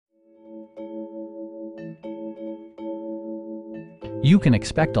You can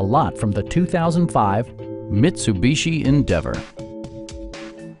expect a lot from the 2005 Mitsubishi Endeavor.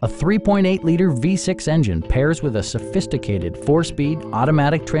 A 3.8-liter V6 engine pairs with a sophisticated 4-speed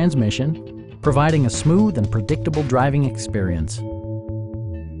automatic transmission, providing a smooth and predictable driving experience.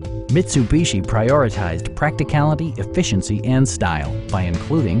 Mitsubishi prioritized practicality, efficiency, and style by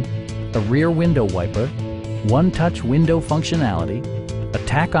including a rear window wiper, one-touch window functionality, a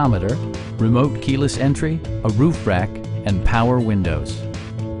tachometer, remote keyless entry, a roof rack, and power windows.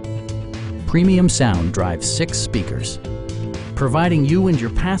 Premium sound drives 6 speakers, providing you and your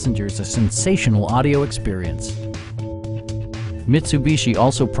passengers a sensational audio experience. Mitsubishi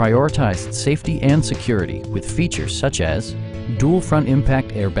also prioritized safety and security with features such as dual front impact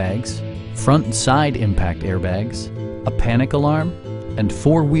airbags, front and side impact airbags, a panic alarm, and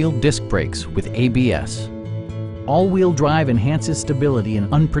 4-wheel disc brakes with ABS. All-wheel drive enhances stability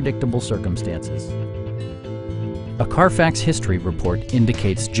in unpredictable circumstances. A Carfax history report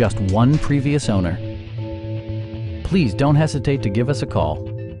indicates just 1 previous owner. Please don't hesitate to give us a call.